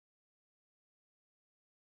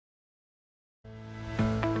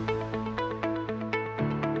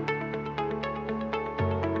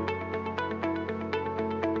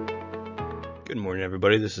morning,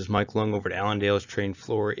 everybody. This is Mike Lung over at Allendale's trading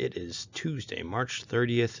floor. It is Tuesday, March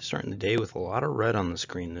 30th, starting the day with a lot of red on the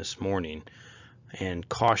screen this morning and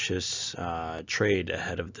cautious trade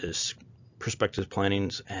ahead of this prospectus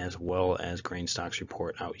plantings as well as grain stocks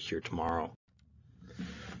report out here tomorrow.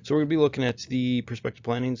 So we're going to be looking at the prospective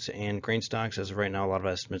plantings and grain stocks. As of right now, a lot of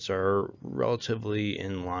estimates are relatively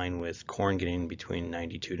in line with corn getting between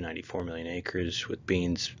 92 to 94 million acres, with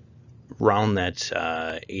beans around that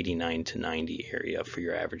 89 to 90 area for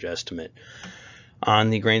your average estimate. On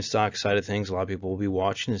the grain stock side of things, a lot of people will be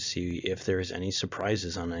watching to see if there's any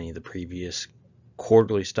surprises on any of the previous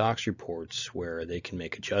quarterly stocks reports where they can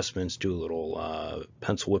make adjustments, do a little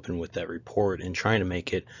pencil whipping with that report and trying to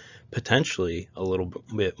make it potentially a little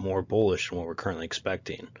bit more bullish than what we're currently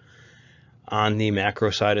expecting. On the macro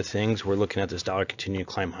side of things, we're looking at this dollar continuing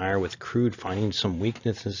to climb higher, with crude finding some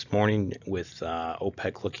weakness this morning, with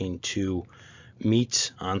OPEC looking to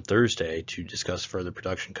meet on Thursday to discuss further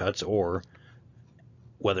production cuts or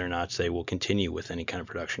whether or not they will continue with any kind of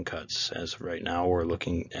production cuts. As of right now, we're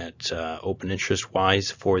looking at open interest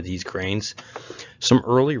wise for these grains. Some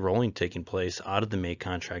early rolling taking place out of the May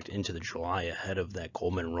contract into the July ahead of that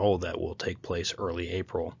Goldman roll that will take place early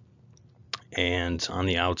April. And on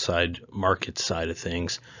the outside market side of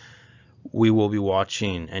things, we will be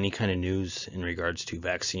watching any kind of news in regards to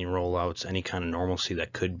vaccine rollouts, any kind of normalcy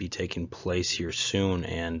that could be taking place here soon,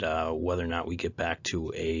 and whether or not we get back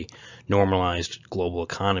to a normalized global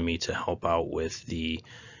economy to help out with the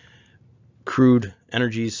crude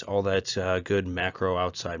energies, all that good macro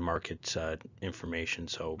outside market information.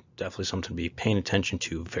 So definitely something to be paying attention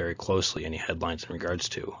to very closely, any headlines in regards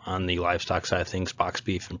to. On the livestock side of things, box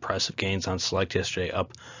beef, impressive gains on select yesterday,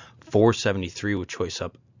 up $4.73 with choice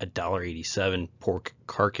up $1.87. Pork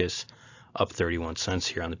carcass up 31 cents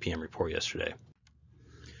here on the PM report yesterday.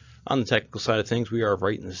 On the technical side of things, we are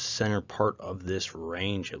right in the center part of this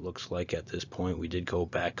range. It looks like at this point we did go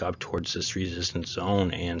back up towards this resistance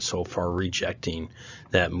zone, and so far rejecting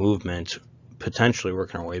that movement, potentially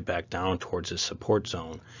working our way back down towards the support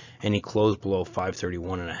zone. Any close below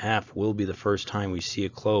 531.5 will be the first time we see a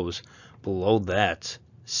close below that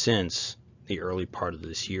since the early part of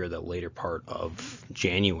this year, that later part of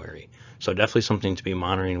January. So definitely something to be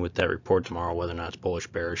monitoring with that report tomorrow, whether or not it's bullish,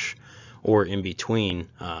 bearish, or in between,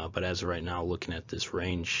 but as of right now, looking at this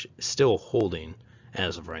range, still holding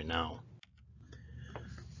as of right now.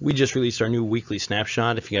 We just released our new weekly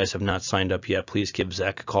snapshot. If you guys have not signed up yet, please give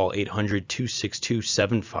Zach a call,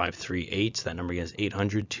 800-262-7538. That number again is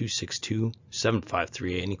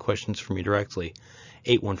 800-262-7538. Any questions for me directly,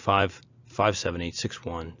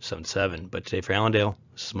 815-578-6177. But today for Allendale,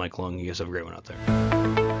 this is Mike Lung. You guys have a great one out there.